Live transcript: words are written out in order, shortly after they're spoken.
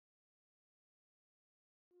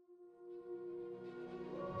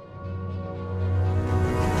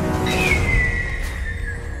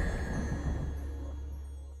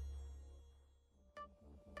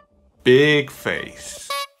big face.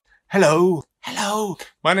 Hello. Hello.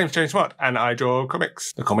 My name's James Smart and I draw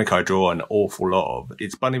comics. The comic I draw an awful lot of.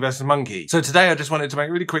 It's Bunny vs. Monkey. So today I just wanted to make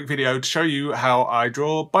a really quick video to show you how I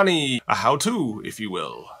draw Bunny. A how-to, if you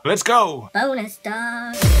will. Let's go. Bonus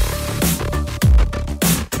dog.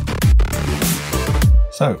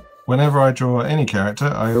 So, whenever I draw any character,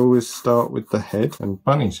 I always start with the head, and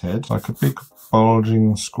Bunny's head, like a big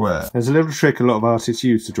bulging square. There's a little trick a lot of artists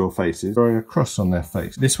use to draw faces, drawing a cross on their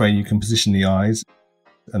face. This way you can position the eyes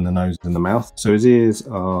and the nose and the mouth. So his ears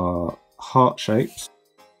are heart shapes.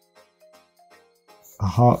 A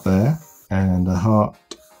heart there, and a heart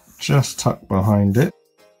just tucked behind it.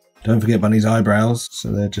 Don't forget Bunny's eyebrows,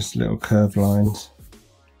 so they're just little curved lines.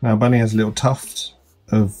 Now Bunny has a little tuft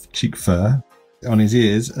of cheek fur. On his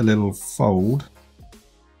ears, a little fold.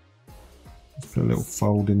 Just put a little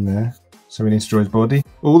fold in there. So we need to draw his body.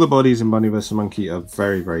 All the bodies in Bunny vs. Monkey are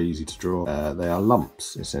very, very easy to draw. They are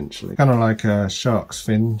lumps, essentially. Kind of like a shark's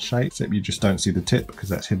fin shape, except you just don't see the tip because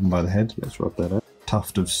that's hidden by the head. Let's rub that out.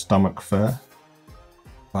 Tuft of stomach fur.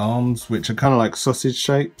 Arms, which are kind of like sausage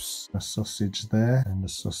shapes. A sausage there, and a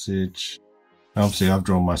sausage. Obviously, I've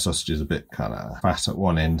drawn my sausages a bit kind of fat at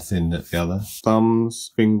one end, thin at the other.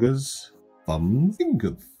 Thumbs, fingers. Thumb,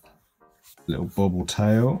 fingers. Little bobble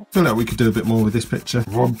tail. I feel like we could do a bit more with this picture.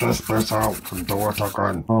 Rub this bit out and do it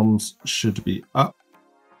again. Arms should be up.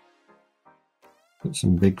 Put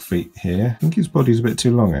some big feet here. I think his body's a bit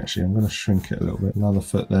too long actually. I'm going to shrink it a little bit. Another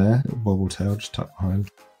foot there. Little bobble tail just tucked behind.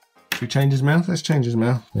 Should we change his mouth? Let's change his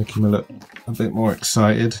mouth. Make him look a bit more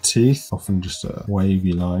excited. Teeth, often just a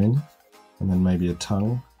wavy line. And then maybe a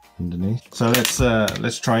tongue underneath. So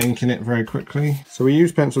let's try inking it very quickly. So we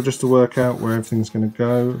use pencil just to work out where everything's going to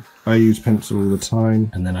go. I use pencil all the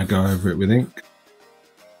time and then I go over it with ink.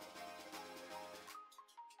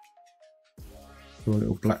 Draw a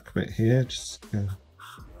little black bit here. Just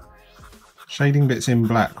shading bits in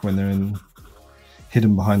black when they're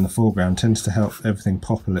hidden behind the foreground tends to help everything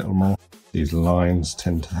pop a little more. These lines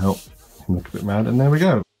tend to help him look a bit mad, and there we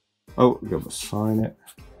go. Oh, we've got to sign it.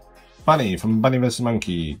 Bunny from Bunny vs.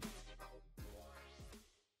 Monkey.